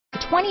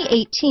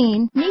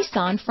2018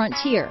 Nissan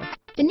Frontier.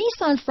 The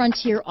Nissan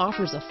Frontier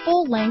offers a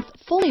full-length,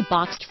 fully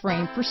boxed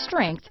frame for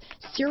strength,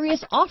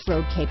 serious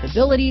off-road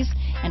capabilities,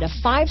 and a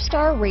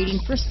 5-star rating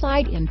for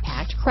side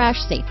impact crash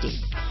safety.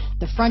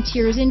 The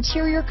Frontier's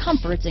interior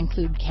comforts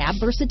include cab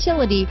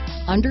versatility,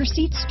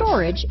 under-seat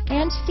storage,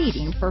 and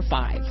seating for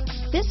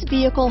 5. This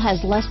vehicle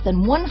has less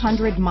than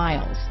 100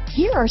 miles.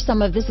 Here are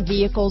some of this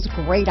vehicle's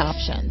great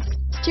options: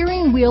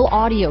 steering wheel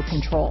audio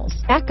controls,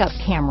 backup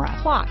camera,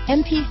 clock,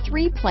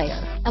 MP3 player,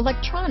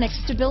 electronic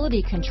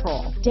stability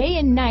control, day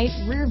and night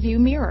rear view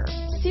mirror,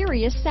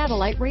 Sirius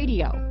satellite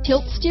radio,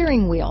 tilt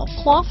steering wheel,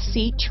 cloth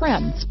seat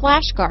trim,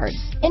 splash guards,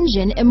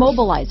 engine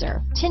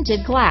immobilizer,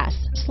 tinted glass,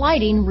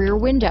 sliding rear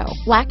window,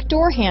 black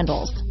door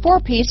handles,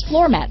 4-piece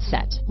floor mat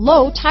set,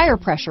 low tire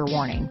pressure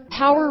warning,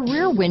 power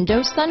rear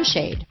window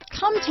sunshade.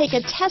 Come take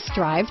a test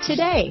drive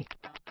today.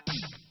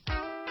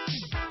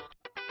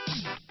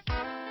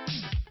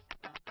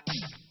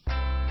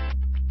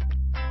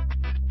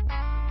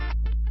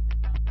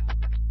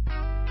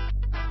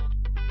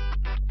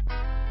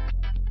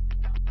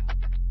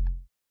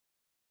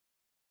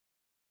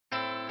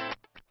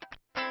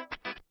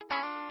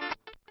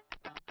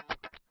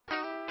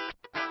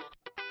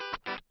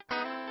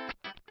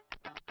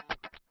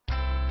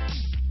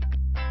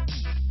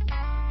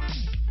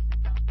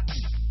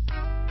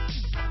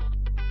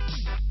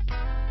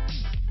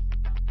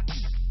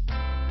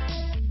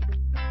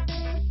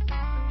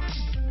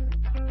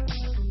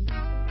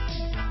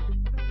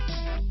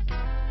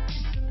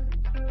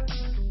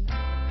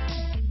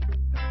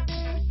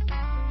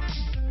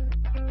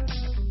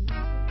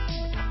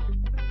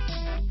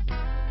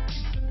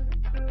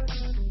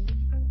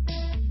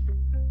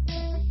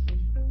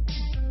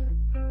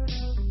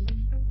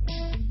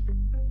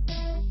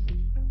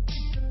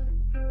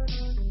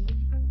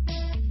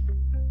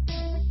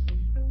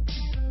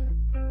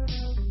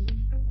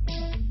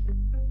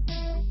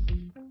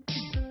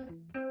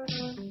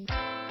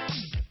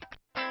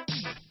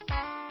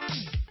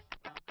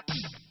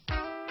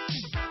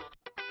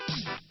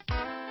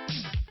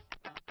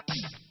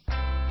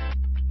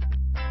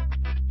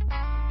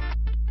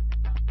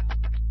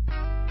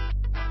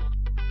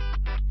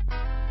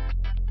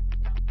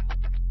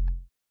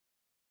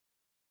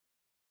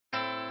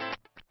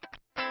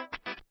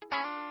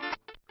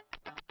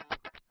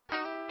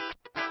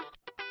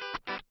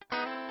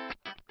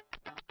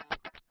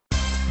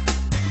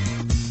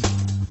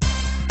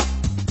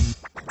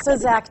 So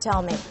Zach,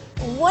 tell me,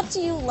 what do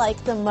you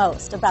like the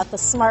most about the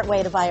smart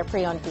way to buy a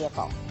pre-owned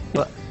vehicle?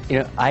 Well,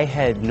 I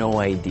had no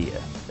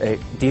idea a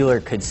dealer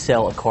could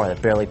sell a car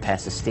that barely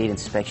passed the state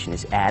inspection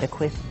as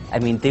adequate. I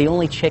mean, they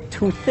only check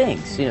 2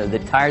 things. The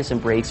tires and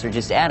brakes are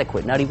just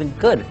adequate, not even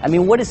good. I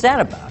mean, what is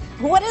that about?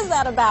 What is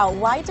that about?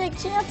 Why take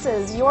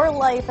chances? Your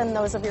life and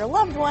those of your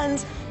loved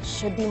ones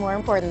should be more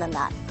important than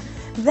that.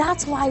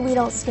 That's why we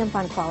don't skimp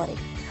on quality.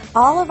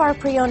 All of our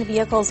pre-owned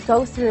vehicles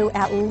go through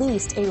at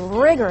least a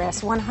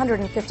rigorous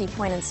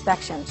 150-point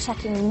inspection,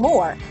 checking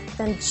more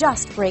than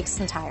just brakes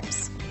and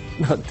tires.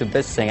 The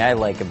best thing I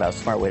like about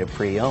Smart Way to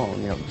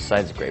Pre-Own,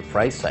 besides the great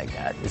price I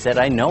got, is that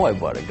I know I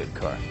bought a good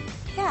car.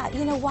 Yeah,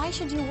 why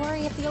should you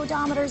worry if the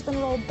odometer's been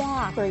rolled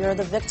back, or you're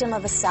the victim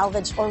of a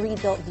salvaged or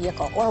rebuilt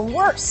vehicle, or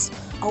worse,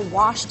 a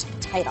washed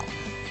title?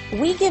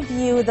 We give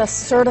you the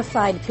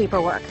certified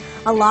paperwork,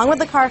 along with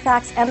the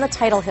Carfax and the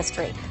title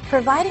history,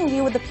 providing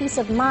you with the peace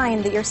of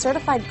mind that your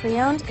certified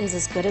pre-owned is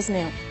as good as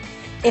new.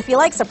 If you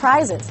like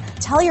surprises,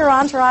 tell your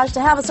entourage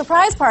to have a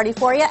surprise party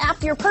for you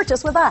after your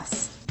purchase with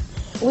us.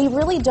 We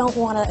really don't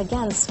want to,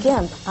 again,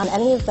 skimp on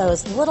any of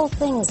those little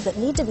things that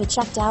need to be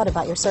checked out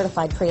about your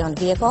certified pre-owned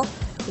vehicle.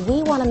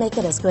 We want to make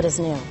it as good as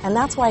new, and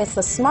that's why it's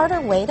the smarter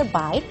way to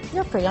buy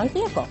your pre-owned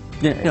vehicle.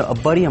 A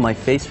buddy on my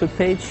Facebook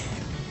page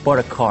bought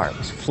a car. It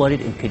was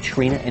flooded in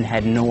Katrina and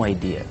had no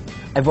idea.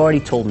 I've already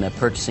told him that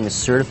purchasing a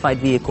certified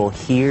vehicle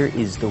here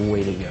is the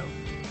way to go.